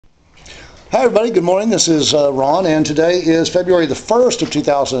Hi everybody, good morning. This is Ron, and today is February the 1st of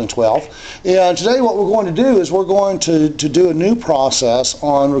 2012. And today what we're going to do is we're going to do a new process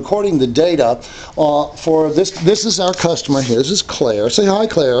on recording the data for this. This is our customer here. This is Claire. Say hi,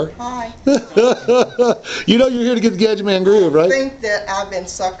 Claire. Hi. You know you're here to get the Gadgetman Groove, right? I think that I've been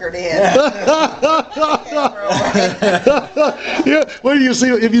suckered in. Yeah. What do you see?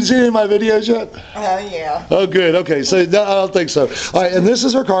 Have you seen any of my videos yet? Yeah. Oh, good. Okay, so no, I don't think so. All right, and this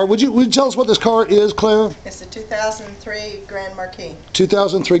is her car. Would you tell us what this car is, Claire? It's a 2003 Grand Marquis.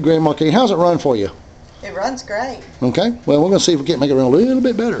 2003 Grand Marquis. How's it run for you? It runs great. Okay. Well, we're going to see if we can't make it run a little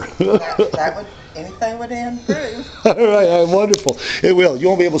bit better. Anything would improve. All right, wonderful. It will. You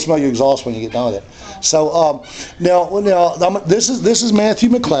won't be able to smell your exhaust when you get done with it. So now this is Matthew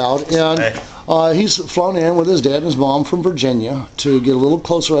McLeod, and he's flown in with his dad and his mom from Virginia to get a little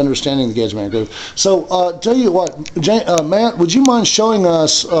closer understanding of the Gadgetman Groove. So tell you what, Matt, would you mind showing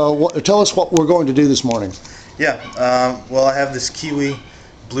us, tell us what we're going to do this morning? Yeah. Well, I have this Kiwi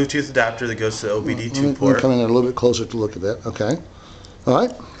Bluetooth adapter that goes to the OBD2 port. Come in there a little bit closer to look at that. Okay. All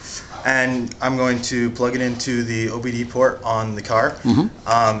right. And I'm going to plug it into the OBD port on the car.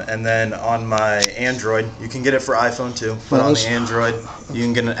 And then on my Android, you can get it for iPhone too, but on the Android, you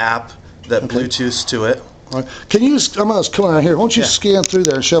can get an app that Bluetooths to it. All right. Can you, I'm going to come out here. Why don't you scan through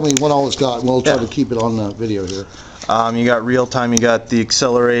there and show me what all it's got, and we'll try to keep it on the video here. You got real time, you got the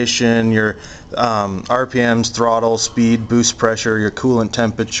acceleration, your RPMs, throttle, speed, boost pressure, your coolant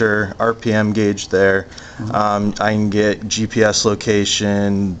temperature, RPM gauge there. I can get GPS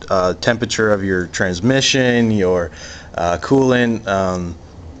location, temperature of your transmission, your coolant.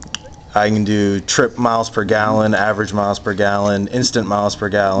 I can do trip miles per gallon, average miles per gallon, instant miles per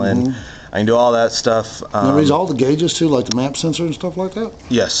gallon. I can do all that stuff. It reads all the gauges too, like the map sensor and stuff like that?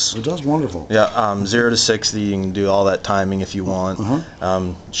 Yes. It does wonderful. Yeah, 0 to 60, you can do all that timing if you want.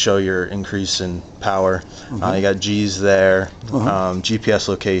 Show your increase in power. You got G's there, GPS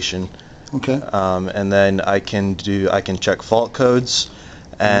location. Okay. And then I can check fault codes,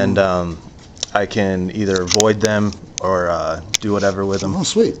 and I can either avoid them or do whatever with them. Oh,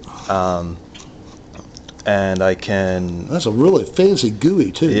 sweet. And I can... That's a really fancy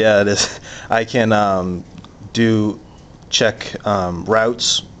GUI too. Yeah, it is. I can check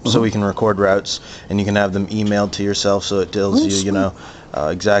routes, so we can record routes, and you can have them emailed to yourself, so it tells you, you know,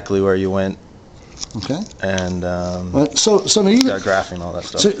 exactly where you went. Okay. And so you got graphing and all that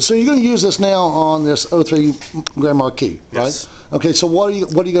stuff. So you're going to use this now on this 03 Grand Marquis, right? Yes. Okay. So what are you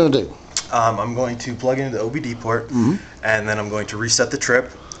going to do? I'm going to plug into the OBD port, and then I'm going to reset the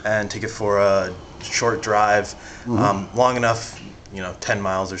trip and take it for a short drive, long enough, 10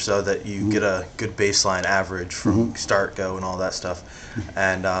 miles or so, that you get a good baseline average from start, go, and all that stuff.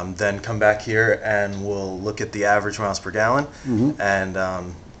 And then come back here and we'll look at the average miles per gallon, and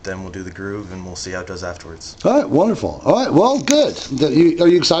then we'll do the groove and we'll see how it does afterwards. All right, wonderful. All right, well, good. Are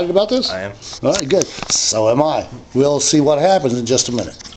you excited about this? I am. All right, good. So am I. We'll see what happens in just a minute.